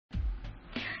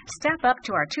Step up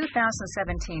to our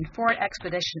 2017 Ford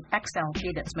Expedition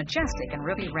XLT that's majestic and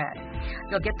ruby red.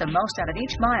 You'll get the most out of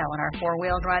each mile in our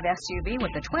four-wheel drive SUV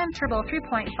with the twin-turbo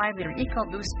 3.5-liter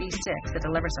EcoBoost V6 that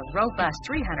delivers a robust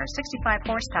 365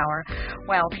 horsepower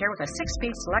while paired with a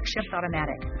 6-speed select-shift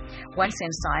automatic. Once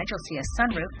inside, you'll see a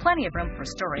sunroof, plenty of room for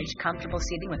storage, comfortable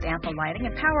seating with ample lighting,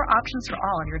 and power options for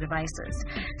all of your devices.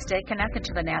 Stay connected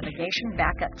to the navigation,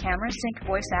 backup camera, sync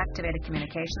voice-activated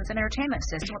communications, and entertainment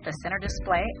system with the center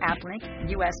display, app link,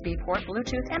 USB port,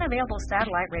 Bluetooth, and available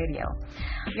satellite radio.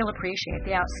 You'll appreciate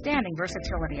the outstanding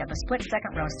versatility of a split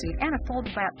second row seat and a fold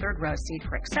flat third row seat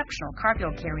for exceptional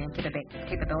cargo carrying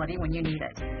capability when you need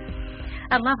it.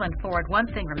 At Loveland Ford, one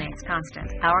thing remains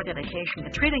constant: our dedication to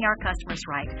treating our customers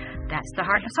right. That's the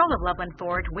heart and soul of Loveland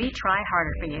Ford. We try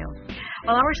harder for you.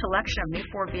 While our selection of new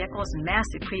Ford vehicles and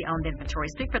massive pre-owned inventory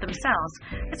speak for themselves,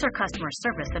 it's our customer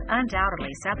service that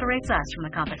undoubtedly separates us from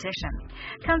the competition.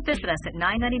 Come visit us at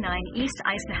 999 East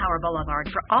Eisenhower Boulevard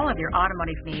for all of your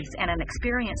automotive needs and an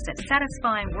experience that's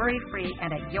satisfying, worry-free,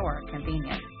 and at your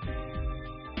convenience.